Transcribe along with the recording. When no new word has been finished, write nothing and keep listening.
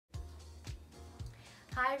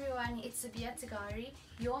Hi everyone, it's Sabia Tagari,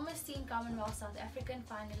 your Miss Teen Commonwealth South African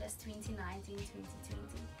finalist 2019-2020.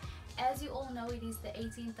 As you all know, it is the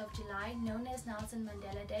 18th of July, known as Nelson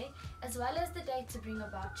Mandela Day, as well as the day to bring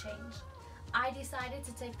about change. I decided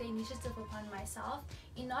to take the initiative upon myself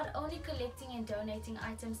in not only collecting and donating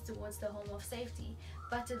items towards the Home of Safety,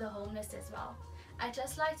 but to the homeless as well. I'd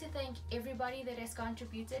just like to thank everybody that has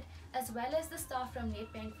contributed, as well as the staff from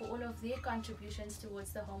Nedbank for all of their contributions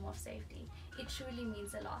towards the Home of Safety. It truly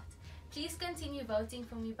means a lot. Please continue voting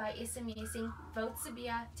for me by SMSing Vote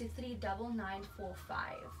Sabia to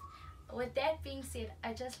 39945. With that being said,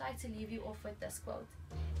 I'd just like to leave you off with this quote.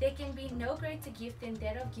 There can be no greater gift than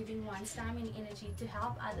that of giving one's time and energy to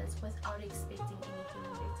help others without expecting anything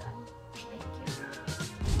in return. Thank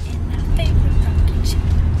you. In my favorite vacation,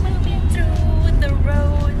 moving through the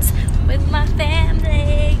roads with my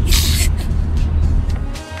family.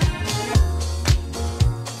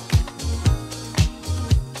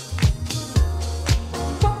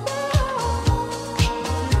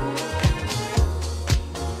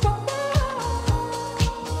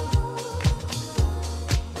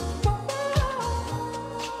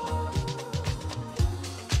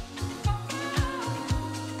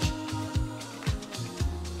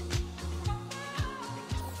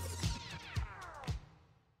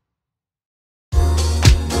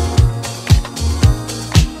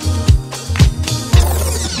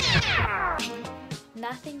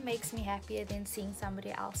 Nothing makes me happier than seeing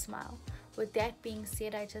somebody else smile. With that being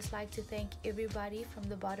said, I'd just like to thank everybody from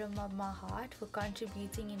the bottom of my heart for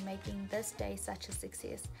contributing in making this day such a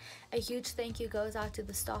success. A huge thank you goes out to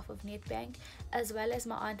the staff of Nedbank, as well as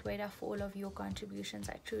my Aunt Weda for all of your contributions.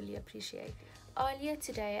 I truly appreciate it. Earlier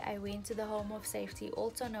today, I went to the Home of Safety,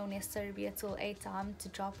 also known as Serbia till 8 time, to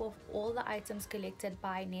drop off all the items collected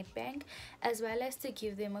by Nedbank, as well as to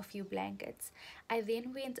give them a few blankets. I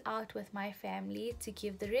then went out with my family to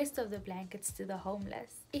give the rest of the blankets to the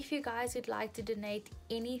homeless. If you guys would like to donate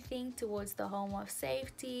anything towards the Home of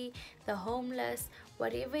Safety, the homeless,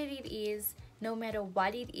 whatever it is, no matter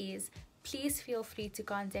what it is, please feel free to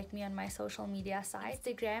contact me on my social media sites: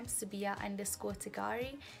 Instagram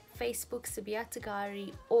Sabia_Tagari, Facebook Sabia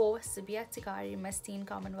Tagari, or Sabia Tagari Miss Teen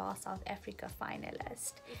Commonwealth South Africa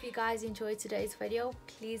finalist. If you guys enjoyed today's video,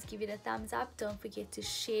 please give it a thumbs up. Don't forget to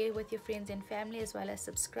share with your friends and family, as well as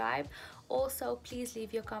subscribe. Also, please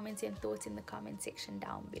leave your comments and thoughts in the comment section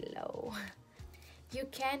down below. You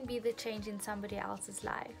can be the change in somebody else's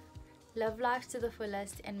life. Live life to the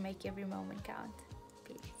fullest and make every moment count.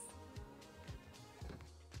 Peace.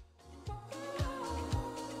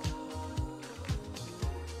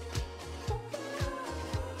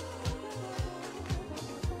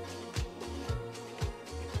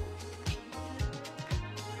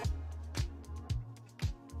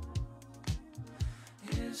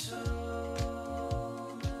 So